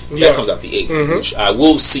 8th. Yeah. That comes out the 8th, which I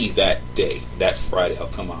will see that day. That Friday, I'll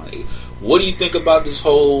come on 8th. What do you think about this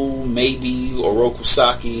whole maybe Oroku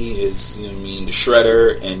Saki is, the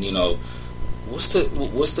Shredder, and what's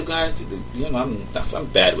the guy? I'm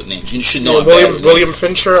bad with names. You should know. William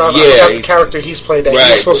Fincher. I forgot the character he's played that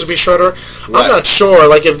he's supposed to be Shredder. Right. I'm not sure.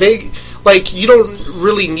 Like if they. Like, you don't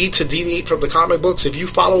really need to deviate from the comic books. If you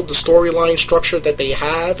follow the storyline structure that they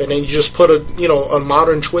have, and then you just put a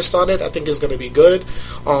modern twist on it, I think it's going to be good.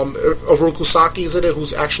 Oroku Saki is in it,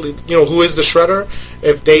 who's actually, who is the Shredder.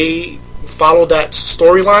 If they follow that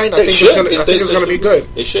storyline, I think it's going to be good.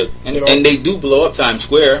 They should. And they do blow up Times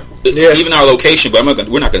Square. Even our location, but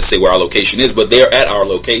we're not going to say where our location is, but they're at our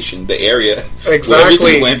location, the area where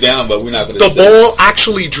everything went down, but we're not going to say. The ball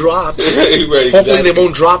actually drops. Right, hopefully they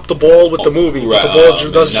won't drop the ball with the movie, but the ball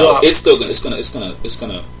does drop. It's still it's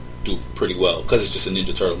gonna do pretty well, because it's just a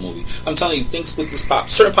Ninja Turtle movie. I'm telling you, things with this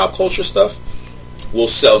certain pop culture stuff will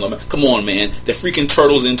sell no matter. Come on, man. The freaking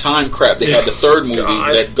Turtles in Time crap. They had the third movie,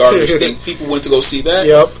 that garbage thing. People went to go see that.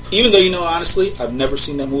 Yep. Even though, honestly, I've never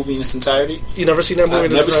seen that movie in its entirety. You never seen that movie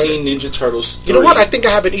in its entirety? I've never seen Ninja Turtles 3. You know what? I think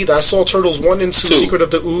I haven't either. I saw Turtles 1 and 2, Secret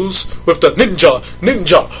of the Ooze, with the ninja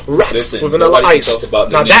rap with Vanilla Ice.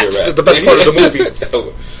 Now that's the best part of the movie.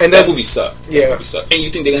 And that movie sucked. That movie sucked. And you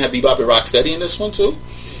think they're going to have Bebop and Rocksteady in this one, too?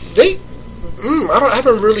 I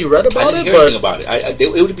haven't really read about it. I didn't hear anything about it.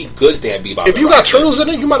 It would be good if they had Bebop. If you got turtles in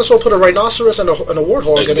it, you might as well put a rhinoceros and a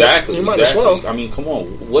warthog in it. You might as well. I mean, come on.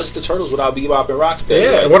 What's the Turtles without Bebop and Rocksteady?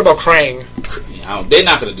 Yeah, and what about Krang? They're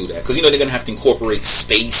not going to do that, because they're going to have to incorporate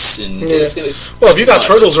space and. Yeah. Well, if you got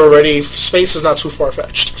turtles already, space is not too far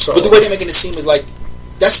fetched. So. But the way they're making it seem is like.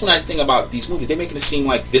 That's when I think about these movies. They're making it seem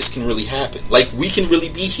like this can really happen. Like, we can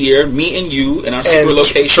really be here, me and you, in our secret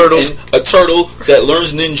location, and a turtle that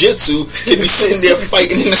learns ninjutsu can be sitting there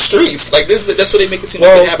fighting in the streets. Like, that's what they make it seem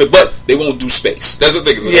like it happen. But they won't do space. That's the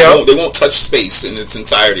thing. They won't touch space in its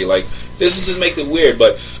entirety. Like, this just makes it weird.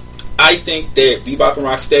 But I think that Bebop and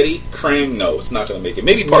Rocksteady, Krang, no, it's not going to make it.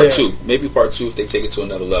 Maybe part 2. Maybe part 2 if they take it to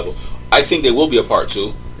another level. I think there will be a part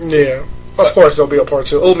 2. Yeah. Of course, there'll be a part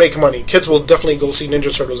 2. It'll make money. Kids will definitely go see Ninja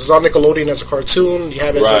Turtles. It's on Nickelodeon as a cartoon. You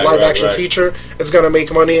have it as a live-action feature. It's going to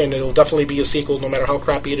make money, and it'll definitely be a sequel, no matter how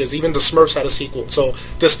crappy it is. Even the Smurfs had a sequel, so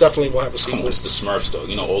this definitely will have a sequel. Come on, it's the Smurfs,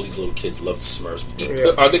 though. All these little kids love the Smurfs.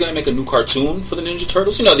 Yeah. Are they going to make a new cartoon for the Ninja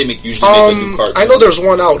Turtles? They usually make a new cartoon. I know there's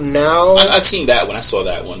one out now. I've seen that one. I saw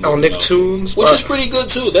that one. On Nicktoons. Which is pretty good,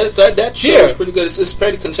 too. That show is pretty good. It's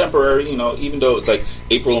pretty contemporary, even though it's like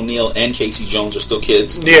April O'Neil and Casey Jones are still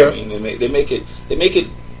kids. Yeah. They make it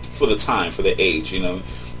for the time, for the age,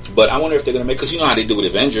 But I wonder if they're going to make, because you know how they do with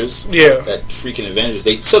Avengers. Yeah. That freaking Avengers.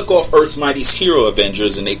 They took off Earth's Mightiest Hero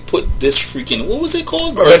Avengers and they put this freaking, what was it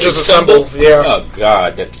called? Avengers Assemble. Yeah. Oh,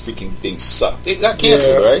 God, that freaking thing sucked. It got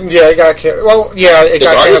canceled, right? Yeah, it got canceled. Well, yeah, it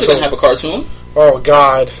got canceled. Going to have a cartoon? Oh,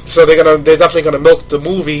 God. So they're definitely going to milk the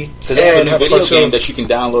movie. Because they have a new video game that you can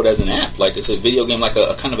download as an app. Like, it's a video game like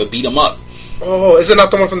a kind of a beat-em-up. Oh, is it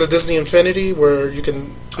not the one from the Disney Infinity where you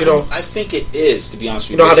can, I think it is, to be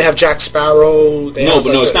honest with you. You know how they have Jack Sparrow?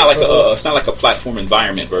 It's not like a platform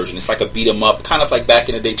environment version. It's like a beat 'em up, kind of like back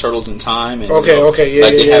in the day, Turtles in Time. And, have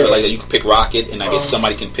it like you can pick Rocket, and I guess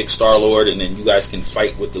somebody can pick Star-Lord, and then you guys can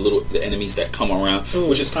fight with the enemies that come around,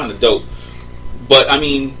 which is kind of dope. But I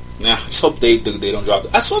mean. Nah, I just hope they don't drop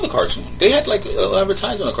it. I saw the cartoon. They had like an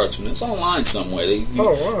advertisement on a cartoon. It's online somewhere.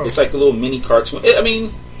 Wow. It's like a little mini cartoon.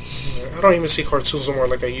 I don't even see cartoons anymore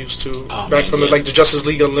like I used to. Back from the Justice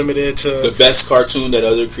League Unlimited to... The best cartoon that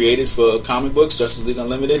other created for comic books, Justice League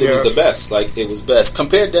Unlimited, it was the best. Like, it was best.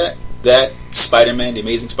 Compared that Spider-Man, The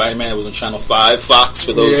Amazing Spider-Man, that was on Channel 5, Fox,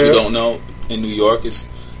 for those who don't know, in New York,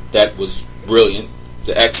 that was brilliant.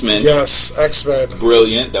 The X-Men. Yes, X-Men.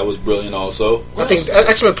 Brilliant. That was brilliant also. I think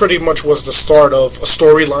X-Men pretty much was the start of a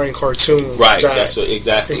storyline cartoon. Right, that's what,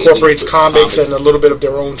 exactly. Incorporates comics and a little bit of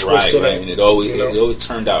their own twist in it. And it always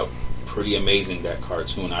turned out pretty amazing, that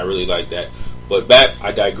cartoon. I really like that. But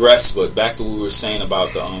I digress. But back to what we were saying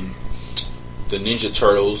about the Ninja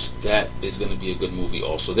Turtles. That is going to be a good movie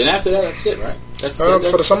also. Then after that, that's it, right? That's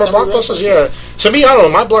for the summer blockbusters. Yeah, to me, I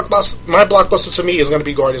don't know. My blockbuster to me is going to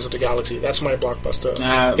be Guardians of the Galaxy. That's my blockbuster.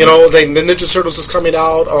 The Ninja Turtles is coming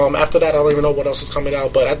out. After that, I don't even know what else is coming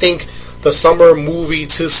out. But I think the summer movie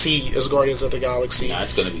to see is Guardians of the Galaxy.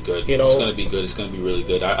 It's going to be good. It's going to be good. It's going to be really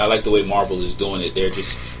good. I like the way Marvel is doing it.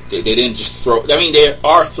 They didn't just throw. I mean, they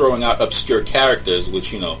are throwing out obscure characters,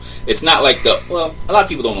 which it's not like a lot of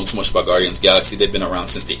people don't know too much about Guardians of the Galaxy. They've been around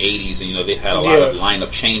since the '80s, and they had a lot of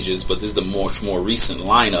lineup changes. But this is the much more recent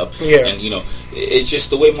lineup. Yeah. And it's just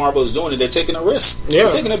the way Marvel is doing it. They're taking a risk. Yeah.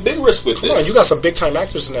 They're taking a big risk with this. You got some big time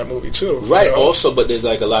actors in that movie too. Right. Also, but there's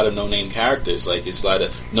like a lot of no name characters. Like it's a lot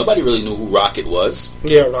of nobody really knew who Rocket was.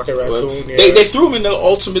 Yeah, Rocket Raccoon. They threw him in the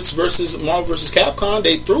Ultimates versus Marvel versus Capcom.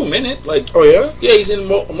 They threw him in it. Like, oh yeah, yeah, he's in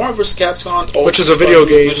Marvel versus Capcom, which is a video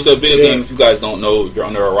game. Which is a video game. If you guys don't know, you're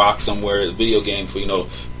under a rock somewhere. It's a video game for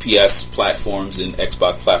PS platforms and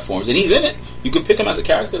Xbox platforms, and he's in it. You could pick him as a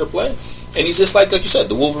character to play. And he's just like you said,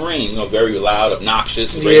 the Wolverine, very loud,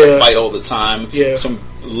 obnoxious, ready to fight all the time. Yeah. Some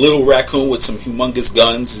little raccoon with some humongous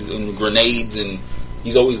guns and grenades, and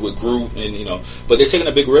he's always with Groot, and but they're taking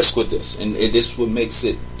a big risk with this, and this what makes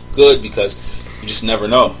it good because you just never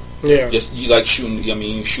know. Yeah. You like shooting. I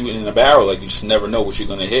mean, you shooting in a barrel, like you just never know what you're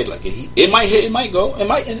gonna hit. Like it might hit, it might go, and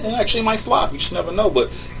actually it might flop. You just never know, but.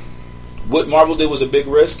 What Marvel did was a big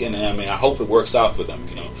risk, and I mean, I hope it works out for them.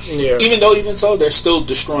 Yeah. Even so, they're still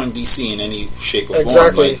destroying DC in any shape or form.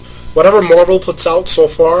 Exactly. Whatever Marvel puts out so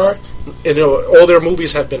far, all their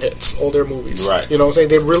movies have been hits. All their movies, right? You know what I'm saying?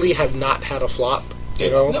 They really have not had a flop.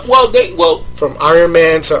 Well, from Iron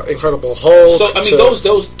Man to Incredible Hulk. So I mean,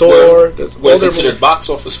 those Thor were considered box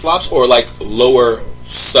office flops or like lower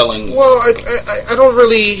selling. Well, I don't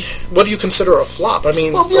really. What do you consider a flop? I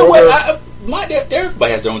mean,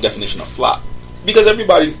 everybody has their own definition of flop because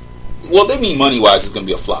everybody's. Well, they mean money-wise it's going to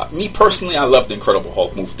be a flop. Me, personally, I loved the Incredible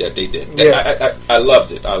Hulk movie that they did. I loved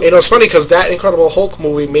it. It's funny because that Incredible Hulk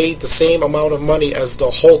movie made the same amount of money as the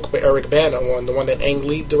Hulk with Eric Bana one, the one that Ang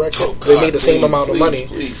Lee directed. Oh, God, they made the same amount of money.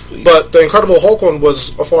 Please. But the Incredible Hulk one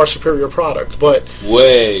was a far superior product. But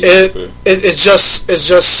it's just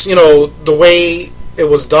the way it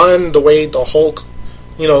was done, the way the Hulk.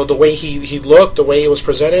 The way he looked, the way it was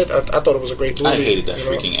presented, I thought it was a great movie. I hated that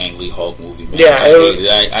freaking Ang Lee Hulk movie, man. Yeah,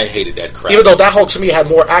 I hated that crap. Even though that Hulk to me had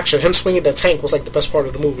more action, him swinging the tank was like the best part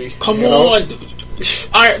of the movie. Come on,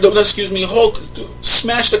 Hulk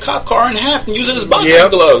smashed the cop car in half and using his boxing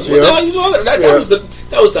gloves. What the hell you doing?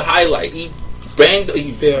 That was the highlight. He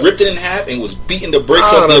ripped it in half and was beating the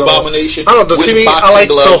bricks off the Abomination. I don't know. See me, I like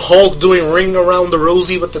the Hulk doing ring around the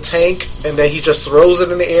Rosie with the tank, and then he just throws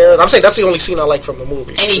it in the air. And I'm saying that's the only scene I like from the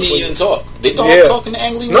movie. And he didn't even talk. Did the Hulk talking to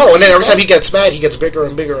Ang Lee? No, and then every time he gets mad, he gets bigger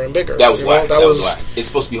and bigger and bigger. That was whack. That was whack. It's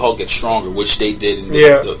supposed to be Hulk gets stronger, which they did in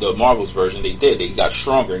the Marvel's version. They did. They got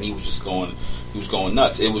stronger, and he was just going. He was going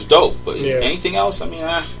nuts. It was dope. But anything else, I mean,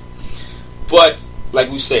 but like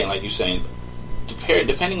you're saying.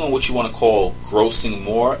 Depending on what you want to call grossing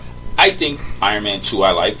more, I think Iron Man 2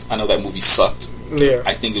 I know that movie sucked. Yeah.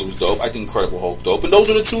 I think it was dope. I think Incredible Hulk dope. And those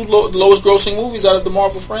are the two lowest grossing movies out of the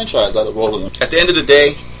Marvel franchise, out of all of them. At the end of the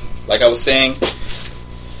day, like I was saying,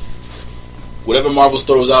 whatever Marvel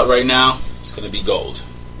throws out right now, it's going to be gold.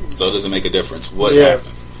 So it doesn't make a difference what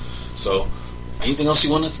happens. So, anything else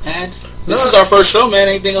you want to add? This is our first show, man.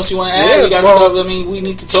 Anything else you want to add? Yeah, you got stuff. I mean, we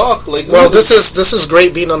need to talk. This is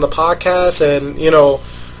great being on the podcast, and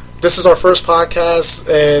this is our first podcast,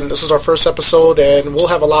 and this is our first episode, and we'll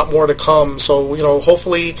have a lot more to come. So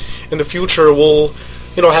hopefully in the future we'll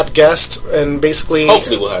have guests, and basically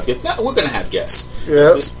hopefully we'll have guests. We're gonna have guests.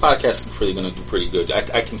 Yeah, this podcast is really gonna do pretty good.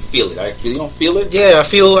 I can feel it. You don't feel it? Yeah, I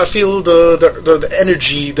feel the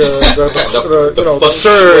energy, the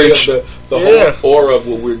surge, the whole aura of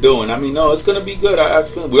what we're doing. I mean, no, it's gonna be good. I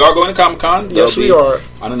feel we are going to Comic-Con. Yes, we are.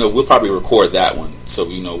 I don't know. We'll probably record that one, so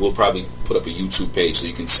we'll probably put up a YouTube page so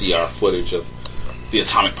you can see our footage of the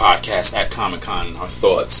Atomic Podcast at Comic-Con and our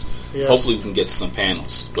thoughts. Yes. Hopefully we can get some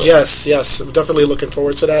panels. But yes. I'm definitely looking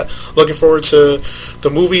forward to that. Looking forward to the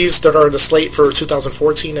movies that are in the slate for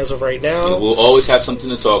 2014 as of right now. We'll always have something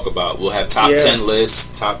to talk about. We'll have top 10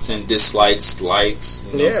 lists, top 10 dislikes, likes.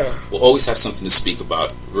 We'll always have something to speak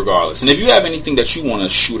about regardless. And if you have anything that you want to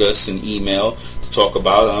shoot us an email to talk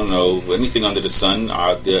about, I don't know, anything under the sun,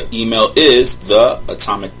 the email is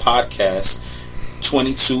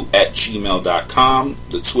theatomicpodcast22@gmail.com.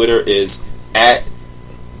 The Twitter is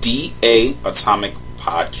 @DA Atomic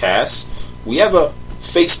Podcast. We have a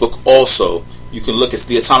Facebook also. You can look at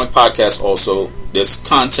the Atomic Podcast also. there's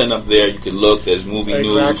content up there. You can look. There's movie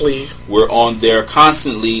news. We're on there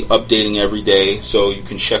constantly, updating every day, so you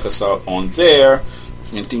can check us out on there.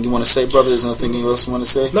 Anything you want to say, brother? There's nothing else you want to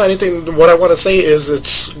say? No, anything. What I want to say is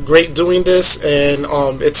it's great doing this, and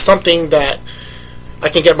it's something that I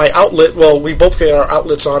can get my outlet. Well, we both get our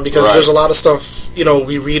outlets on because there's a lot of stuff,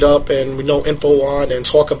 we read up and we know info on and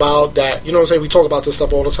talk about that. You know what I'm saying? We talk about this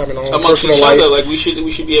stuff all the time in our own personal life. Like we should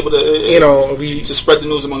be able to, to spread the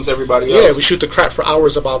news amongst everybody else. Yeah, we shoot the crap for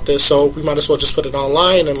hours about this, so we might as well just put it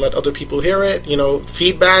online and let other people hear it.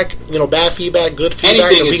 Feedback, bad feedback, good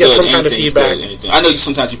feedback. Anything we get some kind of feedback. I know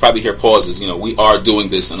sometimes you probably hear pauses. We are doing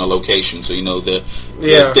this in a location, so the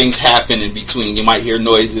things happen in between. You might hear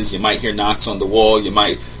noises, you might hear knocks on the wall, you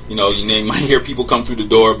might hear people come through the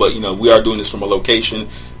door, but we are doing this from a location.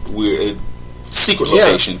 We're a secret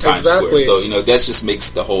location, Times Square. So that just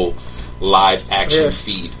makes the whole live action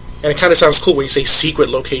feed. And it kind of sounds cool when you say secret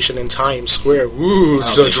location in Times Square. Ooh,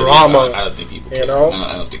 the drama. I don't think people care. I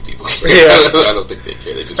don't think people care. I don't think they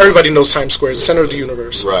care. They just everybody knows Times Square is the center of the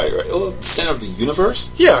universe. Right. Well, the center of the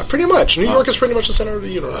universe? Yeah, pretty much. New York is pretty much the center of the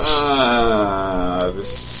universe. This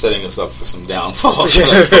is setting us up for some downfalls.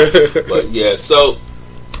 But yeah, so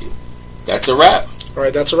that's a wrap. All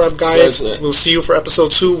right, that's a wrap, guys. So we'll see you for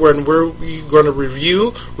episode 2 when we're going to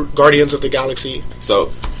review Guardians of the Galaxy.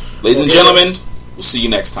 So, ladies and gentlemen, we'll see you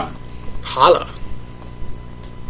next time. Holla.